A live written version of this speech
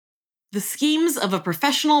The schemes of a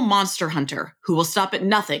professional monster hunter who will stop at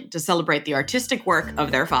nothing to celebrate the artistic work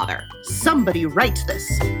of their father. Somebody write this.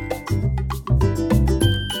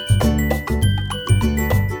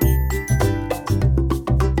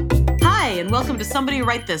 Hi, and welcome to Somebody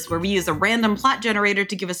Write This, where we use a random plot generator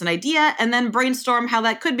to give us an idea and then brainstorm how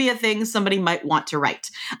that could be a thing somebody might want to write.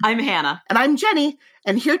 I'm Hannah. And I'm Jenny.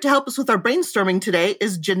 And here to help us with our brainstorming today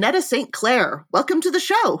is Jeneta St. Clair. Welcome to the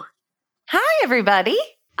show. Hi, everybody.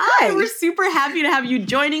 Hi, we're super happy to have you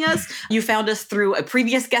joining us. You found us through a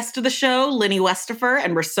previous guest of the show, Linny Westifer,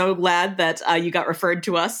 and we're so glad that you got referred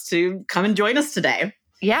to us to come and join us today.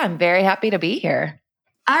 Yeah, I'm very happy to be here.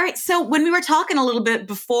 All right, so when we were talking a little bit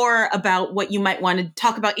before about what you might want to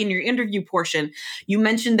talk about in your interview portion, you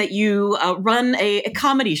mentioned that you run a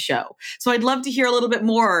comedy show. So I'd love to hear a little bit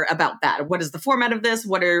more about that. What is the format of this?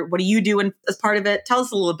 What do you do as part of it? Tell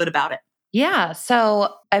us a little bit about it. Yeah,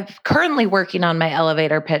 so I'm currently working on my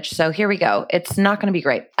elevator pitch. So here we go. It's not going to be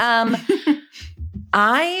great.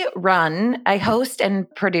 I host and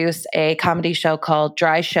produce a comedy show called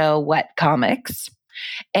Dry Show Wet Comics.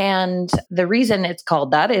 And the reason it's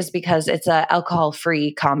called that is because it's an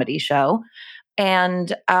alcohol-free comedy show.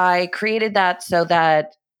 And I created that so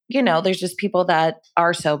that, there's just people that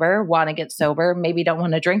are sober, want to get sober, maybe don't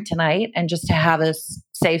want to drink tonight, and just to have a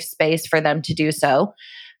safe space for them to do so.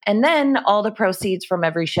 And then all the proceeds from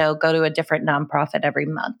every show go to a different nonprofit every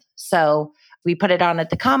month. So we put it on at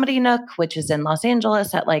the Comedy Nook, which is in Los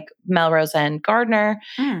Angeles at like Melrose and Gardner.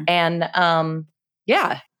 And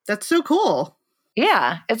yeah. That's so cool.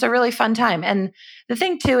 Yeah, it's a really fun time. And the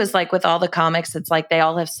thing too is like with all the comics, it's like they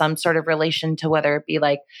all have some sort of relation to whether it be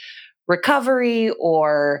like recovery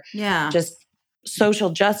or just social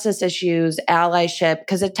justice issues, allyship,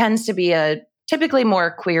 because it tends to be a typically more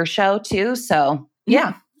queer show too. So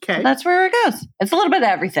yeah. Okay. That's where it goes. It's a little bit of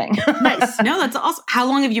everything. Nice. No, that's awesome. How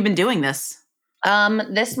long have you been doing this?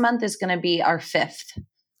 This month is going to be our 5th.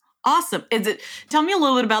 Awesome. Tell me a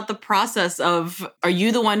little bit about the process of, are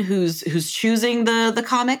you the one who's choosing the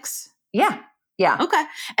comics? Yeah. Okay.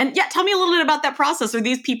 And tell me a little bit about that process. Are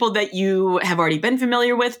these people that you have already been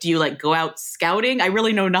familiar with? Do you like go out scouting? I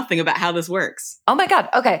really know nothing about how this works. Oh my God.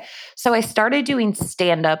 Okay. So I started doing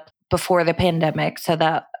stand-up before the pandemic. So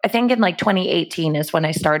that I think in like 2018 is when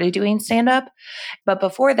I started doing stand-up. But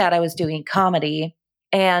before that, I was doing comedy.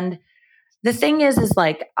 And the thing is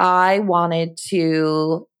like, I wanted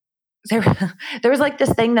to, there was like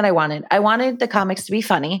this thing that I wanted. I wanted the comics to be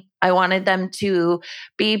funny. I wanted them to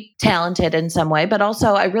be talented in some way, but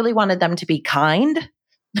also I really wanted them to be kind.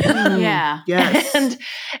 Yeah. Yes.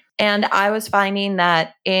 And I was finding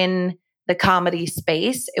that in the comedy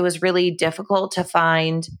space, it was really difficult to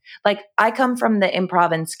find, like, I come from the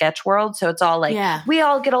improv and sketch world. So it's all like, we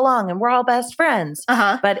all get along and we're all best friends.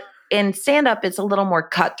 But in stand-up, it's a little more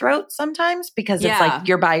cutthroat sometimes because it's like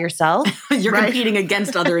you're by yourself. You're competing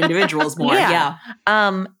against other individuals more. Yeah.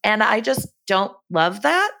 And I just don't love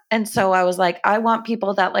that. And so I was like, I want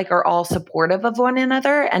people that like are all supportive of one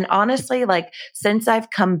another. And honestly, like since I've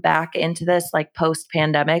come back into this like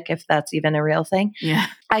post-pandemic, if that's even a real thing,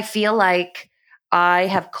 I feel like I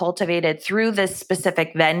have cultivated through this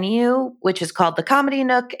specific venue, which is called the Comedy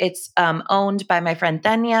Nook. It's owned by my friend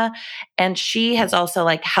Thenya, and she has also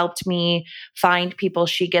like helped me find people.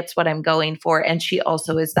 She gets what I'm going for, and she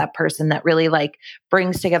also is that person that really like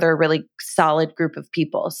brings together a really solid group of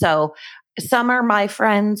people. So some are my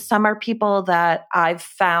friends, some are people that I've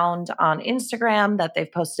found on Instagram that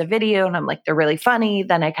they've posted a video, and I'm like, they're really funny.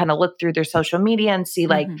 Then I kind of look through their social media and see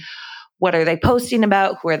like, what are they posting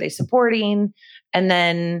about? Who are they supporting? And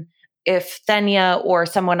then if Thenya or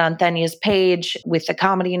someone on Thenya's page with the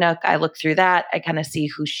Comedy Nook, I look through that. I kind of see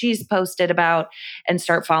who she's posted about and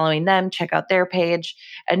start following them, check out their page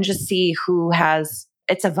and just see who has,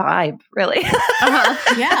 it's a vibe, really.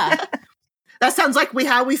 Yeah. That sounds like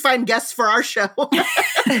how we find guests for our show.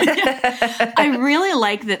 I really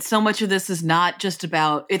like that so much of this is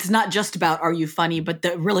it's not just about are you funny, but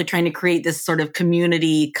really trying to create this sort of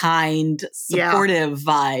community, kind, supportive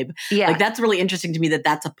vibe. Yeah. Like that's really interesting to me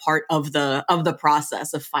that's a part of the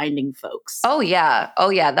process of finding folks. Oh yeah.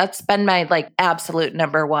 That's been my like absolute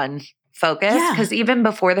number one focus. Because even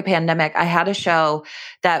before the pandemic, I had a show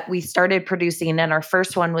that we started producing and our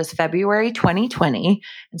first one was February 2020.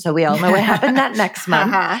 And so we all know what happened that next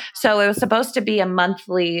month. So it was supposed to be a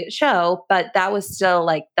monthly show, but that was still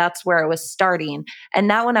like, that's where it was starting. And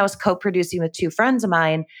that one I was co-producing with 2 friends of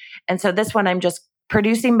mine. And so this one I'm just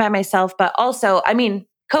producing by myself, but also,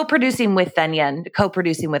 co-producing with Thenya and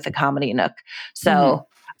co-producing with the Comedy Nook. So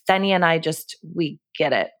Thenya and I we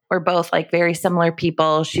get it. We're both like very similar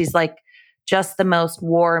people. She's like just the most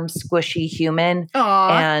warm, squishy human. Aww.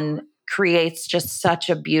 And creates just such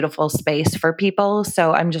a beautiful space for people.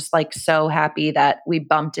 So I'm just like so happy that we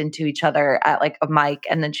bumped into each other at like a mic.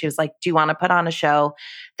 And then she was like, do you want to put on a show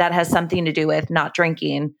that has something to do with not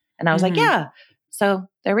drinking? And I was like, yeah. So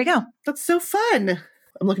there we go. That's so fun.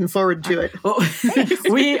 I'm looking forward to it. Well,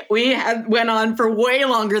 we went on for way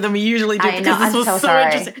longer than we usually do because this was so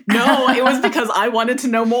interesting. No, it was because I wanted to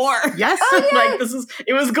know more. Yes. Like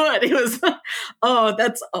it was good. It was,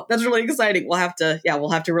 that's really exciting. We'll have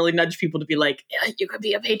to really nudge people to be like, yeah, you could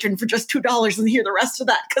be a patron for just $2 and hear the rest of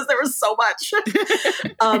that because there was so much.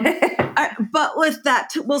 But with that,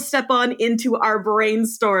 we'll step on into our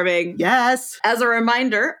brainstorming. Yes. As a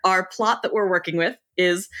reminder, our plot that we're working with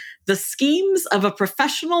is the schemes of a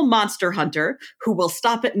professional monster hunter who will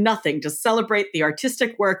stop at nothing to celebrate the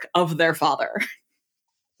artistic work of their father.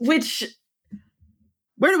 Which...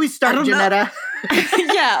 Where do we start, Jeneta?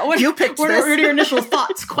 Yeah. You picked what this. are your initial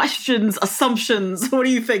thoughts, questions, assumptions? What are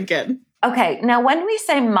you thinking? Okay. Now, when we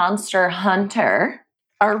say monster hunter,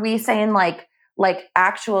 are we saying like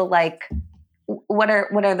actual, like, what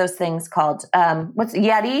are those things called? What's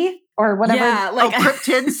Yeti or whatever? Yeah, like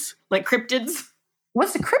cryptids. Like cryptids.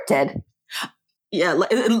 What's a cryptid? Yeah,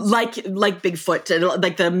 like Bigfoot,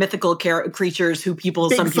 like the mythical creatures who some people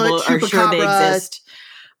are chupacabra, sure they exist.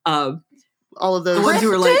 All of those. The ones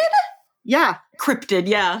who are like yeah, cryptid.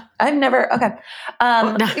 Yeah, I've never. Okay,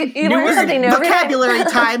 you learn something new. Vocabulary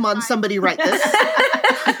time on somebody write this.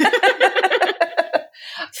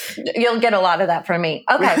 You'll get a lot of that from me.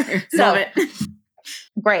 Okay, so love it.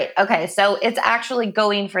 Great. Okay. So it's actually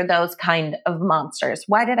going for those kind of monsters.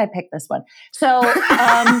 Why did I pick this one? So, or,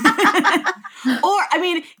 I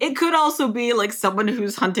mean, it could also be like someone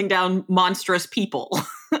who's hunting down monstrous people.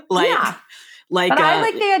 But I like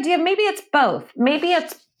the idea. Maybe it's both. Maybe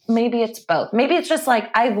it's both. Maybe it's just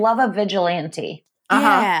like, I love a vigilante.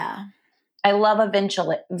 Yeah. I love a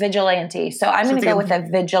vigilante. So I'm going to go with a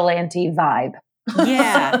vigilante vibe.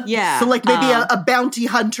 Yeah. Yeah. So like maybe a bounty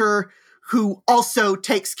hunter who also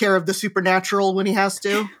takes care of the supernatural when he has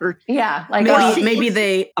to. Or like maybe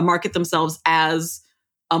they market themselves as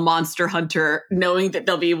a monster hunter, knowing that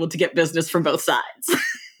they'll be able to get business from both sides.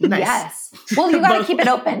 Nice. Yes. Well, you got to keep it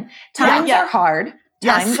open. Times are hard.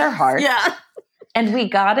 Times are hard. Yeah. And we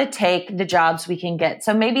got to take the jobs we can get.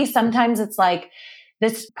 So maybe sometimes it's like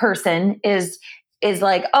this person is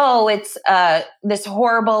like, oh, it's this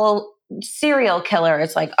horrible serial killer.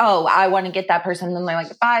 It's like, oh, I want to get that person. And then they're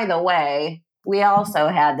like, by the way, we also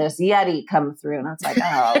had this Yeti come through. And it's like,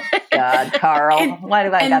 oh God, Carl, why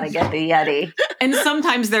do I got to get the Yeti? And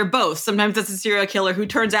sometimes they're both. Sometimes it's a serial killer who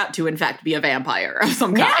turns out to, in fact, be a vampire of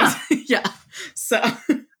some kind. Yeah. So,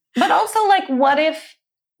 but also like, what if,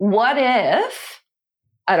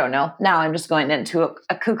 I don't know. Now I'm just going into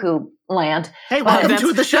a cuckoo land. Hey, welcome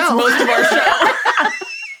to the show. That's most of our show.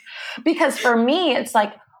 Because for me, it's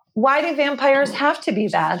like, why do vampires have to be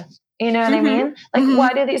bad? You know what I mean? Like,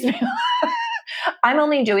 why do these people... I'm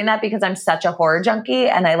only doing that because I'm such a horror junkie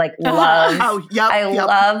and I like love...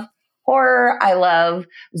 love horror. I love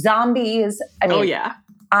zombies. I mean,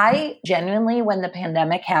 I genuinely, when the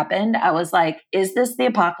pandemic happened, I was like, is this the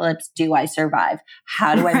apocalypse? Do I survive?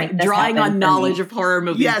 How do I make this Drawing happen on knowledge of horror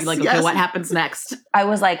movies. Yes, be like, okay, what happens next? I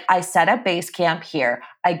was like, I set up base camp here.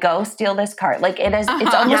 I go steal this car. Like it's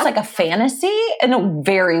almost like a fantasy in a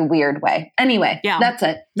very weird way. Anyway, that's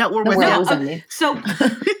it. No, we're with you.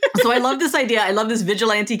 So I love this idea. I love this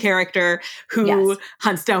vigilante character who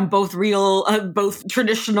hunts down both both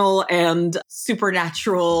traditional and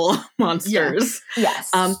supernatural monsters.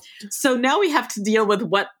 Yes. So now we have to deal with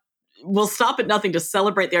what will stop at nothing to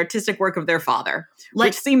celebrate the artistic work of their father,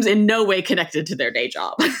 which seems in no way connected to their day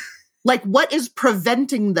job. Like, what is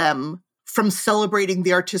preventing them from celebrating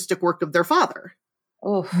the artistic work of their father?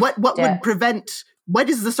 Oof, what would prevent... What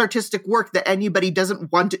is this artistic work that anybody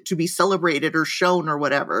doesn't want it to be celebrated or shown or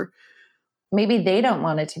whatever? Maybe they don't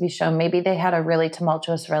want it to be shown. Maybe they had a really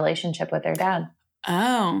tumultuous relationship with their dad.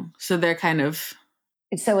 Oh, so they're kind of...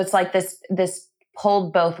 So it's like this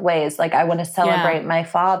pulled both ways. Like, I want to celebrate my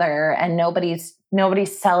father, and nobody's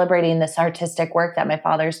celebrating this artistic work that my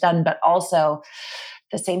father's done. But also,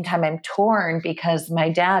 at the same time, I'm torn because my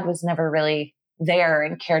dad was never really there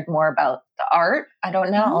and cared more about the art. I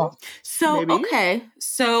don't know. So, Maybe. Okay.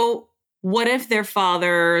 So what if their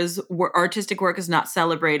father's artistic work is not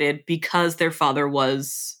celebrated because their father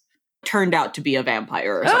turned out to be a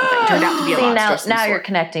vampire or something, turned out to be a monster. Now you're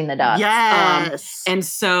connecting the dots. Yes. And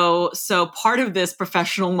so part of this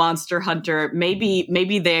professional monster hunter, maybe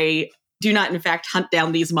they do not in fact hunt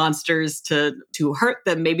down these monsters to hurt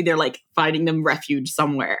them. Maybe they're like finding them refuge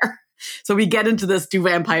somewhere. So we get into this, do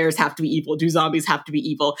vampires have to be evil? Do zombies have to be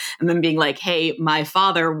evil? And then being like, hey, my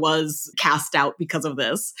father was cast out because of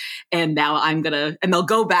this. And now I'm gonna, and they'll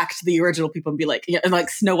go back to the original people and be like, and like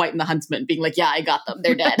Snow White and the Huntsman being like, yeah, I got them.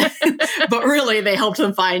 They're dead. But really they helped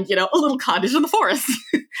them find, a little cottage in the forest.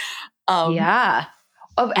 Yeah.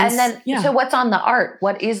 Oh, and then, so what's on the art?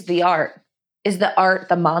 What is the art? Is the art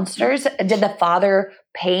the monsters? Did the father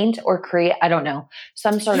paint or create, I don't know,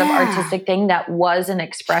 some sort of artistic thing that was an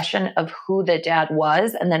expression of who the dad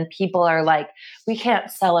was? And then people are like, we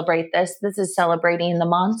can't celebrate this. This is celebrating the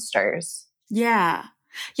monsters. Yeah.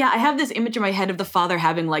 Yeah. I have this image in my head of the father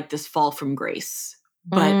having like this fall from grace,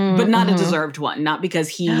 but not a deserved one. Not because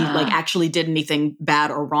he like actually did anything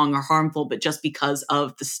bad or wrong or harmful, but just because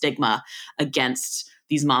of the stigma against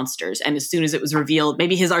these monsters. And as soon as it was revealed,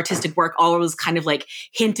 maybe his artistic work always kind of like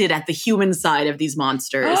hinted at the human side of these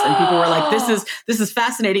monsters. And people were like, this is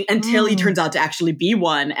fascinating, until he turns out to actually be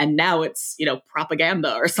one. And now it's,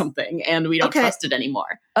 propaganda or something. And we don't trust it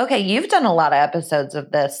anymore. Okay. You've done a lot of episodes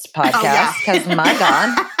of this podcast because my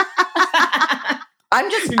God.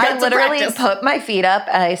 I literally put my feet up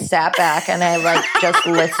and I sat back and I like just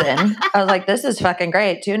listened. I was like, this is fucking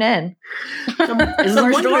great. Tune in. This is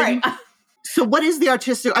our story. So what is the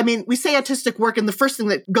artistic, we say artistic work and the first thing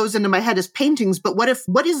that goes into my head is paintings, but what is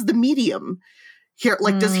the medium here?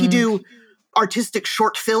 Like, does he do artistic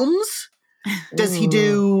short films? Does he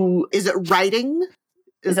do, is it writing?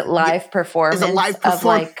 Is it live performance? Of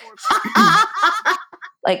like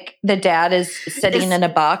the dad is sitting in a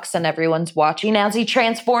box and everyone's watching as he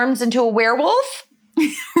transforms into a werewolf?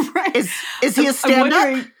 Right. Is he a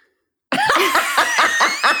stand-up?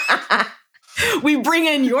 We bring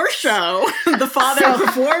in your show. The father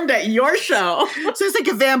performed at your show. So he's like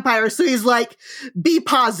a vampire. So he's like, be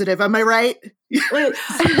positive. Am I right?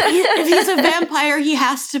 If he's a vampire, he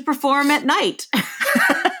has to perform at night.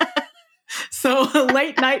 So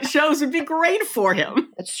late night shows would be great for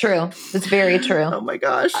him. It's true. It's very true. Oh my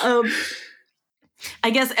gosh.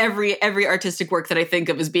 I guess every artistic work that I think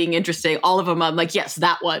of as being interesting, all of them I'm like, yes,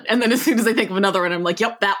 that one. And then as soon as I think of another one, I'm like,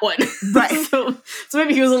 yep, that one. Right. So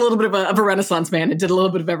maybe he was a little bit of a Renaissance man and did a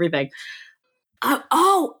little bit of everything.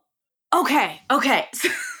 Okay.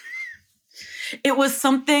 It was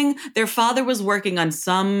something, their father was working on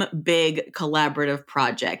some big collaborative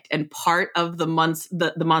project. And part of the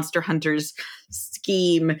Monster Hunters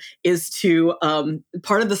scheme is to,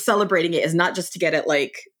 part of the celebrating it is not just to get it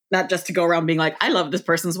not just to go around being like, I love this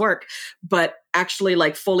person's work, but actually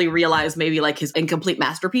like fully realize maybe like his incomplete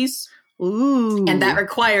masterpiece. Ooh. And that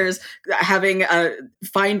requires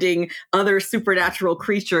finding other supernatural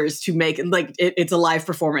creatures to make like it's a live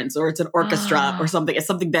performance or it's an orchestra or something. It's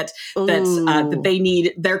something that they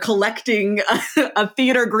need. They're collecting a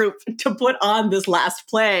theater group to put on this last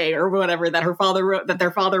play or whatever that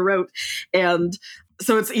their father wrote. And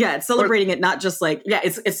so it's celebrating it, not just like,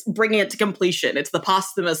 it's bringing it to completion. It's the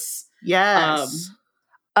posthumous. Yes.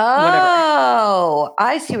 Whatever.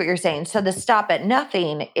 I see what you're saying. So the stop at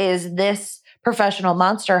nothing is this professional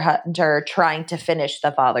monster hunter trying to finish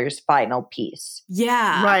the father's final piece.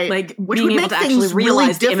 Yeah. Right. Like which being would able make to actually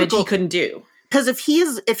realize the image he couldn't do. Because if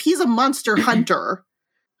he's a monster hunter,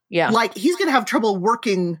 like he's going to have trouble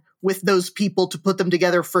working with those people to put them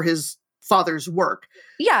together for his father's work.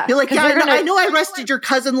 Yeah. You're like, I know I arrested your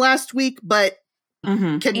cousin last week, but but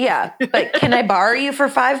can I borrow you for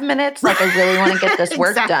 5 minutes? Like, I really want to get this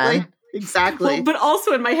work done. Exactly. Well, but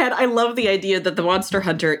also in my head, I love the idea that the monster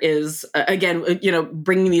hunter is, again,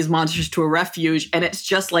 bringing these monsters to a refuge, and it's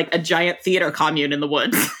just like a giant theater commune in the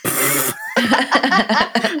woods.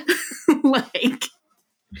 Like,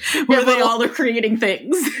 where they all are creating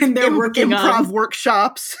things, and they're working on improv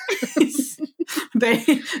workshops.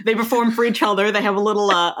 They perform for each other. They have a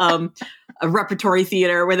little a repertory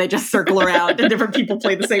theater where they just circle around and different people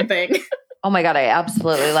play the same thing. Oh my God, I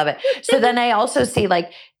absolutely love it. So then I also see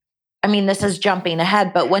this is jumping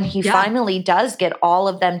ahead, but when he finally does get all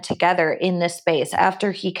of them together in this space,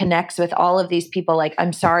 after he connects with all of these people, like,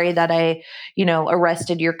 I'm sorry that I,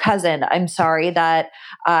 arrested your cousin. I'm sorry that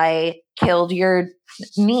I killed your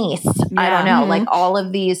niece. I don't know, like all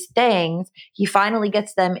of these things, he finally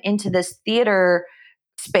gets them into this theater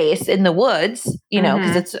space in the woods,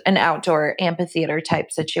 because it's an outdoor amphitheater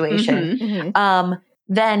type situation.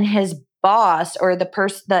 Then his boss or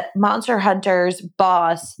the monster hunter's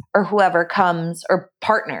boss or whoever comes or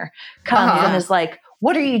partner comes and is like,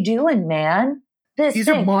 what are you doing, man? These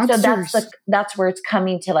are monsters. So that's where it's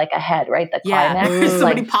coming to like a head, right? The climax.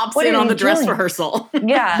 Somebody pops in on the dress rehearsal.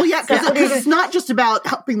 Yeah. Well, yeah, because it's not just about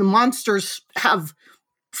helping the monsters have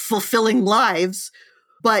fulfilling lives,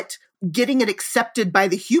 but getting it accepted by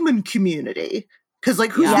the human community Because,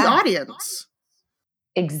 like, who's the audience?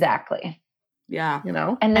 Exactly. Yeah. You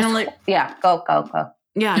know? And this, go.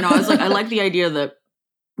 Yeah, no, I like the idea that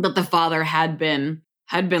the father had been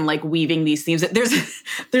like weaving these themes.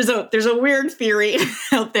 There's a weird theory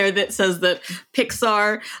out there that says that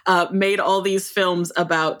Pixar made all these films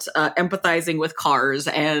about empathizing with cars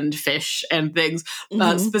and fish and things,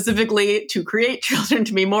 specifically to create children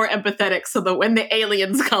to be more empathetic, so that when the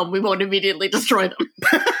aliens come, we won't immediately destroy them.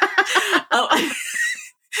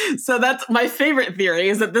 So that's my favorite theory,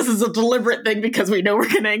 is that this is a deliberate thing because we know we're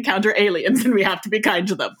going to encounter aliens and we have to be kind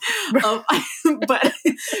to them. But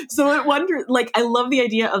so I wonder, like, I love the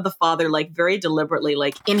idea of the father, like, very deliberately,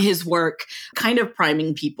 like, in his work, kind of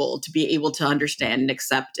priming people to be able to understand and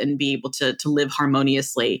accept and be able to live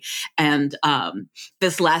harmoniously. And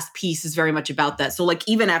this last piece is very much about that. So, like,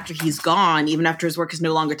 even after he's gone, even after his work is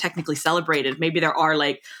no longer technically celebrated, maybe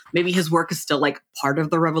his work is still, like, part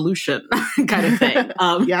of the revolution kind of thing.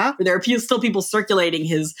 Yeah, there are still people circulating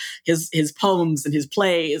his poems and his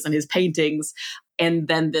plays and his paintings, and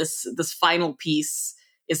then this final piece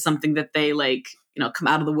is something that they, like, you know, come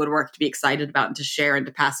out of the woodwork to be excited about and to share and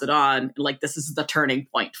to pass it on. Like, this is the turning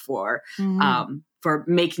point for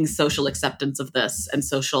making social acceptance of this, and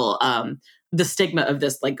social the stigma of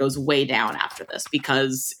this, like, goes way down after this,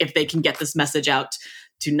 because if they can get this message out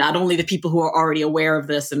to not only the people who are already aware of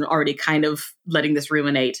this and already kind of letting this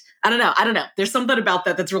ruminate. I don't know. There's something about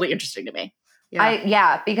that that's really interesting to me.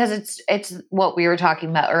 Yeah. Because it's what we were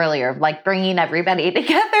talking about earlier, like bringing everybody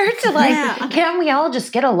together to, like, can we all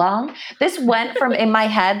just get along? This went from, in my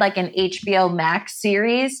head, like an HBO Max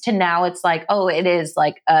series to now it's like, oh, it is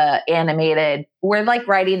like animated. We're like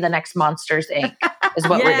writing the next Monsters Inc. is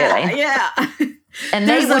what we're doing. Yeah. And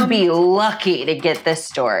they would be lucky to get this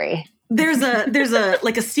story. There's a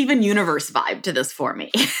like a Steven Universe vibe to this for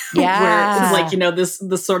me. Yeah. Where it's like, you know, this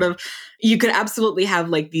sort of, you could absolutely have,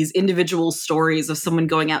 like, these individual stories of someone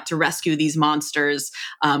going out to rescue these monsters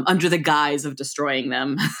under the guise of destroying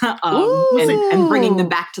them and bringing them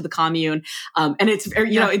back to the commune. And it's,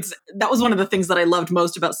 you know, that was one of the things that I loved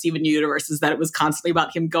most about Steven Universe, is that it was constantly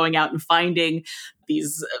about him going out and finding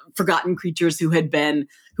these forgotten creatures who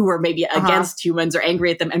were maybe against humans or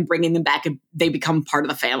angry at them, and bringing them back, and they become part of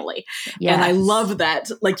the family. Yes. And I love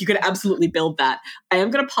that. Like, you could absolutely build that. I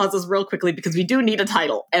am going to pause this real quickly because we do need a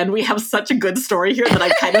title, and we have such a good story here that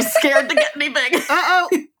I'm kind of scared to get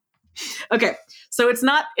anything. Okay. So it's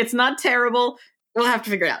not terrible. We'll have to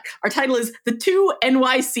figure it out. Our title is The Two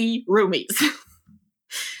NYC Roomies.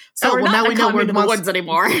 So we're not now we know where the woods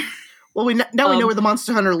anymore. Well, we know where the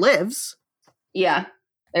monster hunter lives. Yeah.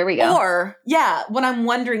 There we go. Or, what I'm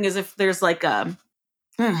wondering is if there's like a...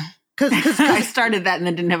 Because I started that and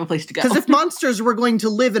then didn't have a place to go. Because if monsters were going to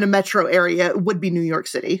live in a metro area, it would be New York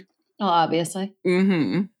City. Oh, obviously.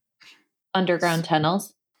 Mm-hmm. Underground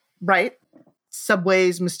tunnels. Right.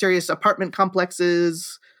 Subways, mysterious apartment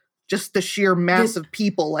complexes, just the sheer mass of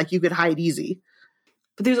people, like, you could hide easy.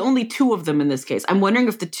 But there's only two of them in this case. I'm wondering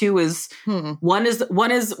if the two is... One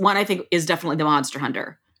I think is definitely the monster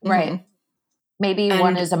hunter. Right. Mm-hmm. Maybe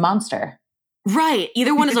one is a monster. Right.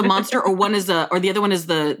 Either one is a monster, or the other one is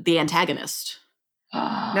the antagonist.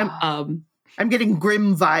 I'm getting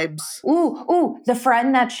Grimm vibes. Ooh, the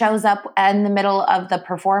friend that shows up in the middle of the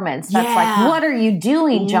performance. That's like, what are you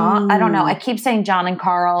doing, John? I don't know. I keep saying John and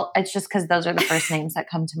Carl. It's just because those are the first names that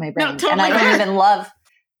come to my brain. No, totally. And I don't even love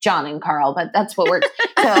John and Carl, but that's what works.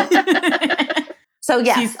 So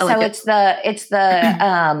yes. It's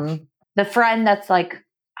the friend that's like,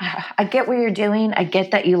 I get what you're doing. I get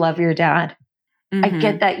that you love your dad. Mm-hmm. I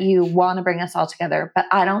get that you want to bring us all together, but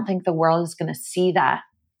I don't think the world is going to see that.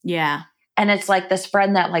 Yeah. And it's like this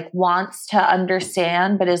friend that, like, wants to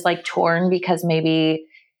understand, but is, like, torn because maybe,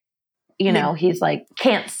 you know, he's like,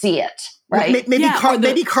 can't see it. Right.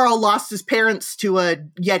 Maybe Carl lost his parents to a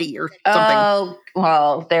Yeti or something. Oh,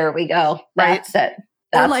 well, there we go. Right. That's it.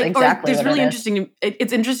 That's exactly there's what really it interesting.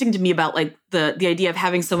 It's interesting to me about, like, the idea of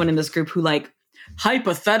having someone in this group who, like,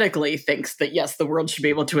 hypothetically thinks that, yes, the world should be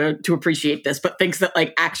able to appreciate this, but thinks that,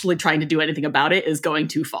 like, actually trying to do anything about it is going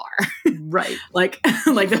too far. Right. like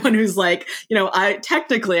the one who's like, you know, I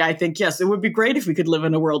think, yes, it would be great if we could live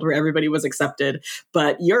in a world where everybody was accepted,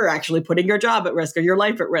 but you're actually putting your job at risk or your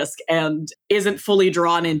life at risk, and isn't fully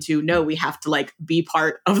drawn into, no, we have to, like, be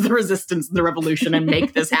part of the resistance and the revolution and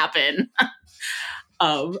make this happen.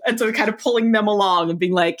 And so kind of pulling them along and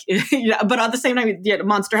being like, but at the same time,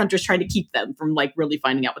 Monster Hunter's trying to keep them from, like, really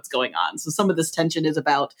finding out what's going on. So some of this tension is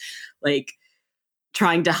about, like,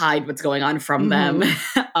 trying to hide what's going on from them.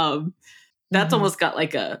 That's almost got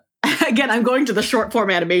like again, I'm going to the short form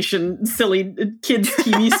animation, silly kids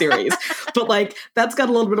TV series, but, like, that's got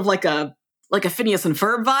a little bit of like a like a Phineas and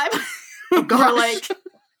Ferb vibe. Oh, gosh.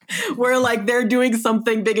 where like they're doing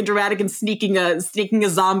something big and dramatic and sneaking a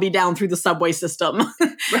zombie down through the subway system,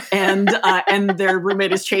 and their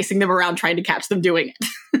roommate is chasing them around trying to catch them doing it.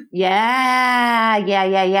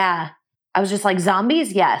 Yeah. I was just like,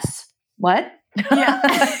 zombies? Yes. What?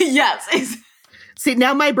 Yeah. Yes. See,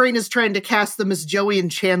 now my brain is trying to cast them as Joey and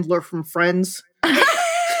Chandler from Friends.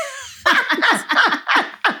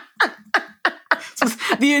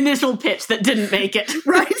 The initial pitch that didn't make it.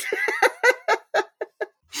 Right.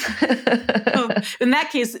 In that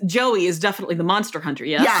case, Joey is definitely the monster hunter,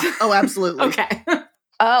 yes? Yeah. Oh, absolutely. Okay.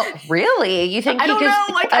 Oh, really? You think I don't know,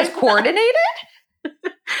 as coordinated?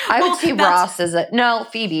 I would see Ross as no,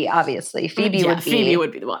 Phoebe, obviously. Phoebe would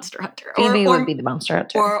be the monster hunter. Phoebe would be the monster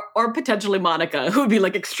hunter. Or potentially Monica, who would be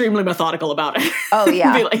like extremely methodical about it. Oh,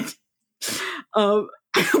 yeah. Be like,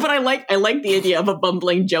 but I like the idea of a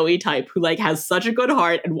bumbling Joey type who like has such a good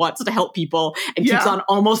heart and wants to help people and keeps on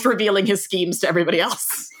almost revealing his schemes to everybody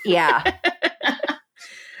else. Yeah.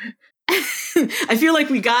 I feel like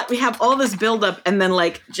we have all this buildup and then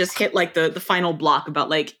like just hit like the final block about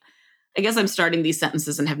like, I guess I'm starting these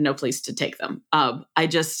sentences and have no place to take them. And I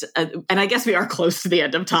guess we are close to the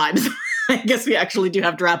end of time. So I guess we actually do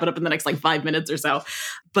have to wrap it up in the next like 5 minutes or so.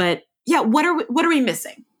 But yeah, what are we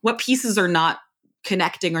missing? What pieces are not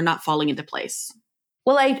connecting or not falling into place?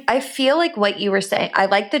 Well, I feel like what you were saying, I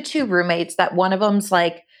like the two roommates that one of them's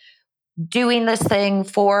like doing this thing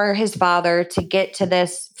for his father to get to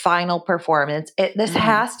this final performance. This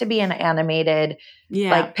has to be an animated,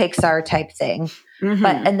 like Pixar type thing. Mm-hmm.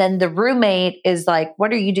 And then the roommate is like,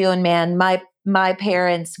 what are you doing, man? My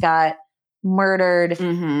parents got murdered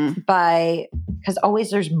by, because always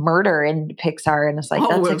there's murder in Pixar and it's like,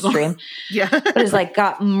 that's extreme. Yeah. But it's like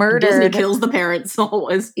got murdered. Disney kills the parents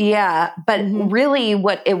always. Yeah. But really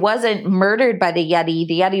it wasn't murdered by the Yeti.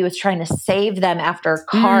 The Yeti was trying to save them after a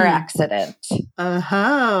car accident.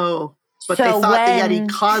 Oh. But they thought the Yeti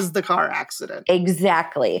caused the car accident.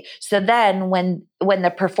 Exactly. So then when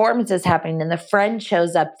the performance is happening and the friend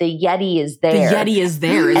shows up, the Yeti is there. The Yeti is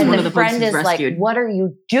there. And one the friend is rescued. Like, what are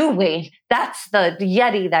you doing? That's the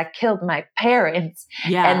Yeti that killed my parents.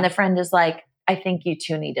 Yeah. And the friend is like, I think you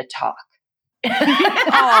two need to talk.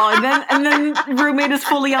 And then roommate is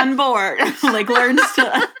fully on board. Like learns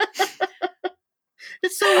to.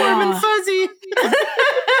 It's so warm and fuzzy.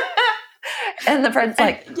 And the friend's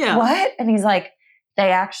like, what? And he's like,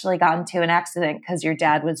 they actually got into an accident because your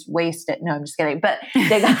dad was wasted. No, I'm just kidding. But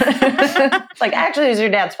they got, like, actually, it was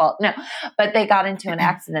your dad's fault. No, but they got into an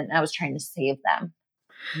accident and I was trying to save them.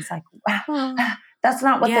 He's like, wow, that's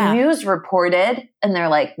not what the news reported. And they're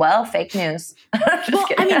like, well, fake news.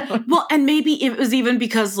 And maybe it was even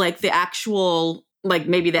because like the actual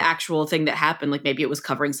thing that happened, like maybe it was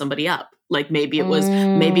covering somebody up. Like maybe it was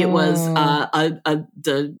the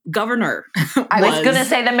governor. I was going to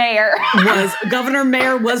say the mayor. Governor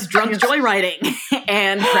Mayor was drunk joyriding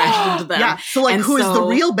and crashed into them. Yeah. So like, who is the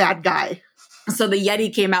real bad guy? So the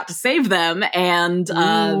Yeti came out to save them, and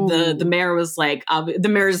the mayor was like, the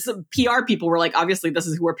mayor's PR people were like, obviously this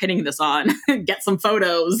is who we're pinning this on. Get some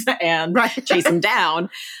photos and chase him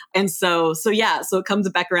down. And so it comes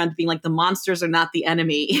back around to being like the monsters are not the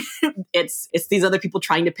enemy. It's these other people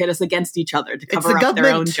trying to pit us against each other to cover up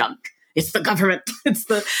their own junk. It's the government. It's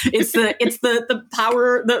the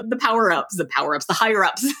power ups, the higher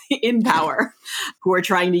ups in power who are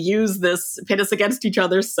trying to use this, pit us against each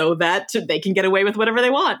other so that they can get away with whatever they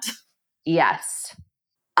want. Yes.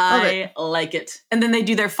 I like it. And then they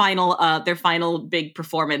do their final big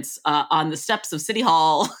performance on the steps of City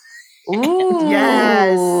Hall. Ooh.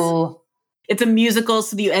 Yes. It's a musical,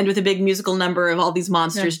 so you end with a big musical number of all these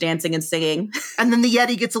monsters dancing and singing. And then the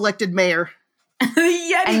Yeti gets elected mayor.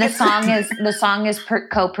 And the song is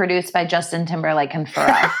co-produced by Justin Timberlake and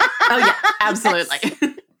Pharrell. Oh yeah, absolutely.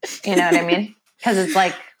 You know what I mean? Because it's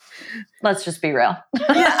like, let's just be real.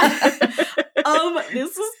 Yeah.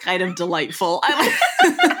 This is kind of delightful.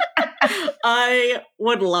 I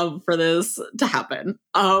would love for this to happen.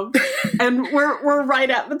 And we're right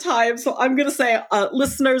at the time, so I'm gonna say,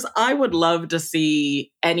 listeners, I would love to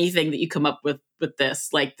see anything that you come up with this,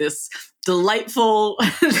 like this delightful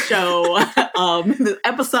show, the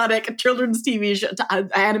episodic children's TV show,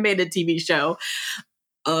 animated TV show.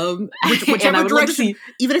 Whichever direction,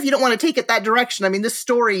 even if you don't want to take it that direction. I mean, this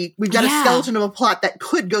story, we've got a skeleton of a plot that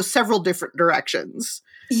could go several different directions.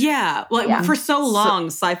 Yeah. Well, for so long,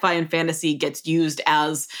 sci-fi and fantasy gets used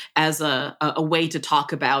as a way to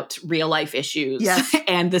talk about real life issues. Yes.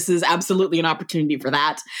 And this is absolutely an opportunity for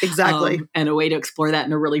that. Exactly. And a way to explore that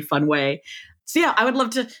in a really fun way. So yeah, I would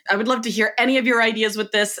love to hear any of your ideas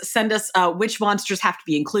with this. Send us which monsters have to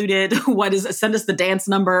be included. Send us the dance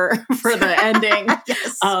number for the ending.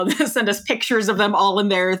 Yes. Send us pictures of them all in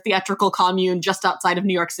their theatrical commune just outside of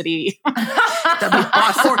New York City. That'd be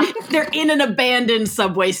awesome. Or they're in an abandoned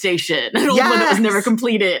subway station, an old one that was never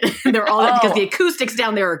completed. They're all because the acoustics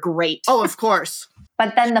down there are great. Oh, of course.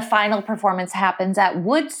 But then the final performance happens at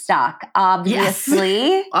Woodstock, obviously.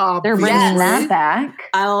 Yes. They're bringing that back.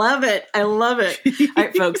 I love it. All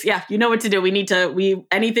right, folks. Yeah, you know what to do.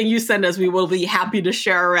 Anything you send us, we will be happy to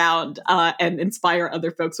share around and inspire other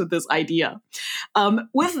folks with this idea.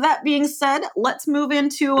 With that being said, let's move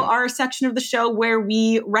into our section of the show where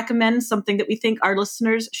we recommend something that we think our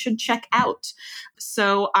listeners should check out.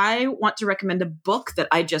 So I want to recommend a book that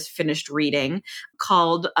I just finished reading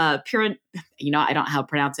called I don't know how to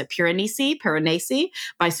pronounce it, Piranesi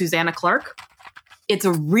by Susanna Clarke. It's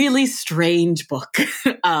a really strange book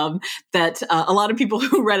that a lot of people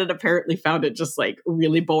who read it apparently found it just like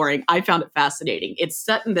really boring. I found it fascinating. It's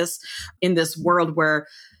set in this world where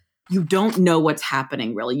you don't know what's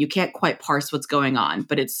happening, really. You can't quite parse what's going on,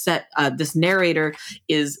 but it's set, this narrator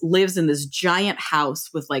lives in this giant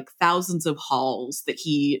house with like thousands of halls that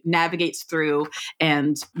he navigates through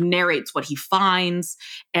and narrates what he finds.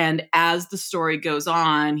 And as the story goes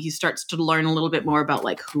on, he starts to learn a little bit more about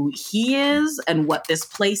like who he is and what this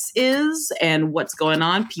place is and what's going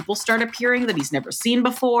on. People start appearing that he's never seen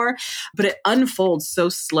before, but it unfolds so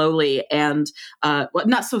slowly and,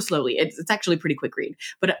 not so slowly. It's actually a pretty quick read,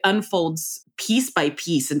 but it unfolds piece by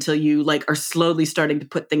piece until you like are slowly starting to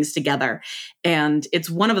put things together. And it's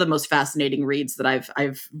one of the most fascinating reads that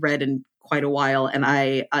I've read in quite a while. And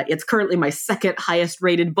it's currently my second highest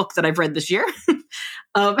rated book that I've read this year.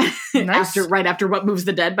 Nice. after What Moves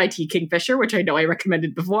the Dead by T. Kingfisher, which I know I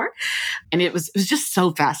recommended before. And it was just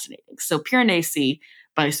so fascinating. So Piranesi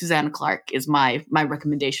by Susanna Clarke is my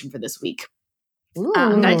recommendation for this week.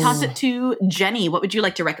 I toss it to Jenny. What would you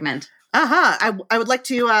like to recommend? I would like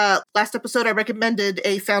to, last episode I recommended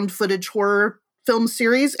a found footage horror film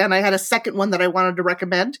series, and I had a second one that I wanted to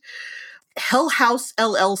recommend. Hell House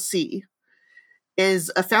LLC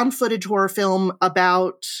is a found footage horror film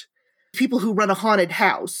about people who run a haunted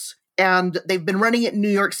house. And they've been running it in New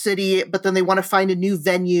York City, but then they want to find a new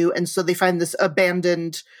venue. And so they find this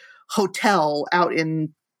abandoned hotel out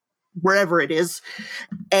in wherever it is.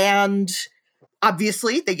 And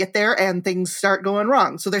obviously, they get there and things start going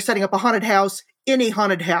wrong. So they're setting up a haunted house in a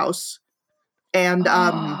haunted house. And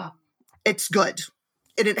it's good.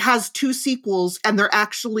 And it has 2 sequels, and they're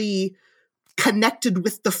actually connected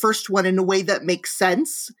with the first one in a way that makes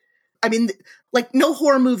sense. I mean, like, no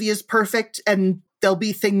horror movie is perfect, and there'll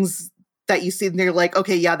be things that you see and you're like,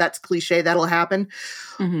 okay, yeah, that's cliche, that'll happen.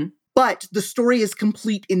 Mm-hmm. But the story is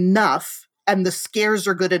complete enough, and the scares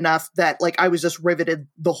are good enough that, like, I was just riveted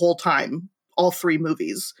the whole time. All 3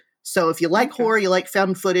 movies. So if you like horror, you like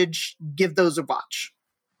found footage, give those a watch.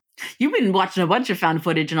 You've been watching a bunch of found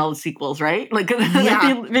footage and all the sequels, right? Like,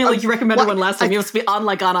 I feel like you recommended one last time. You must be on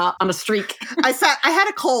a streak. I had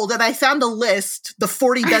a cold and I found a list, the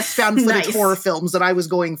 40 best found footage horror films, and I was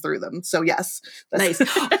going through them. So yes. Nice.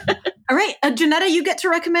 All right. Jeneta, you get to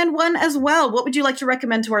recommend one as well. What would you like to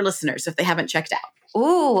recommend to our listeners if they haven't checked out?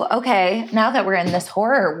 Ooh, okay. Now that we're in this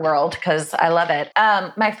horror world, because I love it.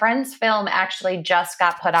 My friend's film actually just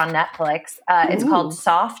got put on Netflix. It's called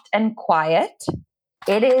Soft and Quiet.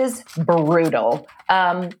 It is brutal.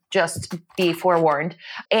 Just be forewarned.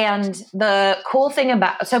 And the cool thing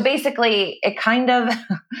so basically it kind of,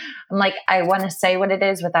 I'm like, I want to say what it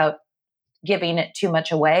is without giving it too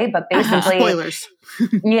much away, but basically, spoilers.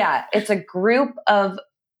 Yeah, it's a group of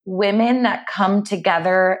women that come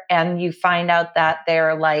together, and you find out that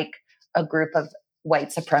they're like a group of white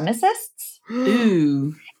supremacists.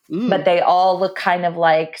 Ooh. But they all look kind of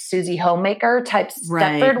like Susie Homemaker type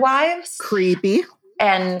Stepford wives. Creepy.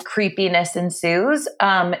 And creepiness ensues.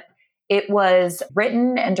 It was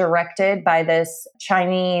written and directed by this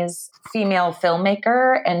Chinese female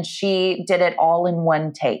filmmaker, and she did it all in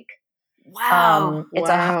one take. Wow.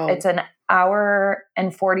 It's an hour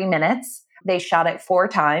and 40 minutes. They shot it 4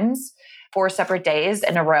 times, 4 separate days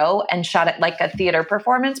in a row, and shot it like a theater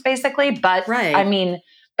performance, basically. But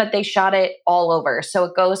but they shot it all over. So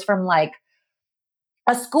it goes from like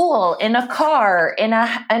a school, in a car, in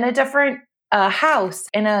a different house,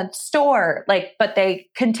 in a store, but they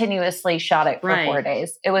continuously shot it for 4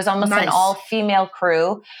 days. It was almost an all-female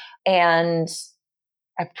crew, and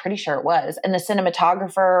I'm pretty sure it was. And the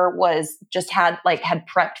cinematographer had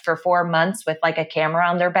prepped for 4 months with like a camera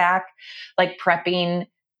on their back, like prepping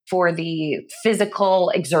for the physical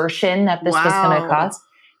exertion that this was going to cause.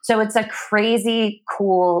 So it's a crazy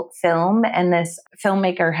cool film, and this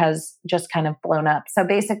filmmaker has just kind of blown up. So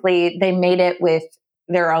basically they made it with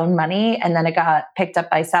their own money, and then it got picked up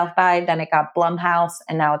by South by, then it got Blumhouse,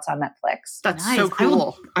 and now it's on Netflix. That's so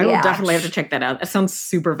cool. I will definitely have to check that out. That sounds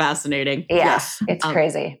super fascinating. Yeah, yes. It's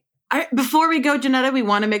crazy. All right, before we go, Jeneta, we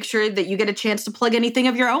want to make sure that you get a chance to plug anything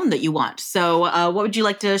of your own that you want. So what would you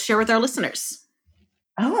like to share with our listeners?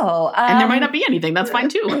 And there might not be anything. That's fine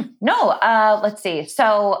too. No, let's see.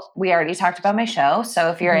 So we already talked about my show.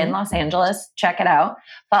 So if you're in Los Angeles, check it out.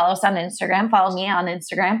 Follow us on Instagram. Follow me on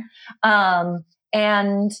Instagram.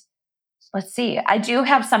 And let's see, I do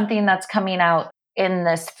have something that's coming out in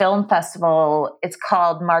this film festival. It's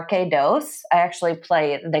called Marque Dos. I actually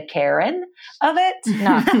play the Karen of it.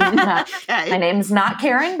 My name's not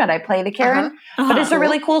Karen, but I play the Karen. But it's a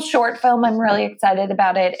really cool short film. I'm really excited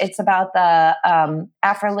about it. It's about the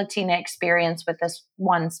Afro-Latina experience with this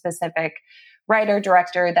one specific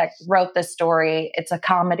writer-director that wrote this story. It's a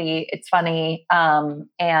comedy. It's funny.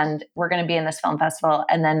 And we're going to be in this film festival.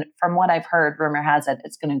 And then from what I've heard, rumor has it,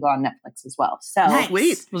 it's going to go on Netflix as well. So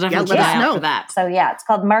sweet. We'll definitely let us know for that. So yeah, it's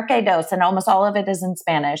called Marque Dos, and almost all of it is in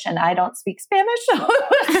Spanish. And I don't speak Spanish. So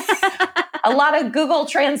a lot of Google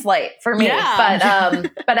Translate for me. Yeah.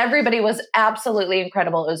 But everybody was absolutely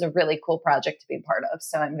incredible. It was a really cool project to be part of.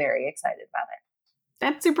 So I'm very excited about it.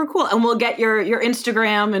 That's super cool. And we'll get your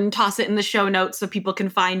Instagram and toss it in the show notes so people can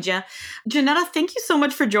find you. Jeneta, thank you so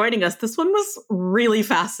much for joining us. This one was really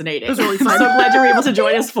fascinating. It was really fun. I'm so glad you were able to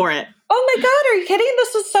join us for it. Oh my God, are you kidding?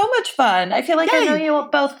 This was so much fun. I feel like I know you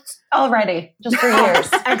both already, just for years.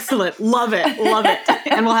 Excellent. Love it. Love it.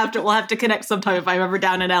 And we'll have to connect sometime if I'm ever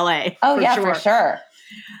down in LA. Oh yeah, for sure.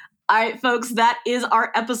 All right, folks, that is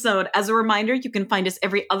our episode. As a reminder, you can find us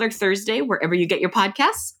every other Thursday wherever you get your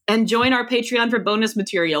podcasts, and join our Patreon for bonus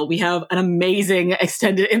material. We have an amazing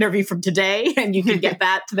extended interview from today, and you can get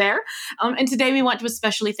that there. And today we want to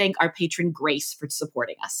especially thank our patron Grace for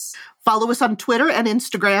supporting us. Follow us on Twitter and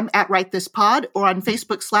Instagram at WriteThisPod, or on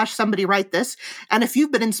Facebook /SomebodyWriteThis. And if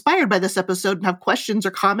you've been inspired by this episode and have questions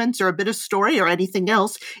or comments or a bit of story or anything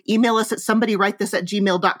else, email us at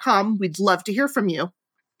somebodywritethis@gmail.com. We'd love to hear from you.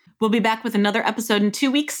 We'll be back with another episode in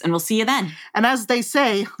 2 weeks, and we'll see you then. And as they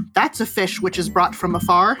say, that's a fish which is brought from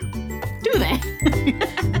afar. Do they?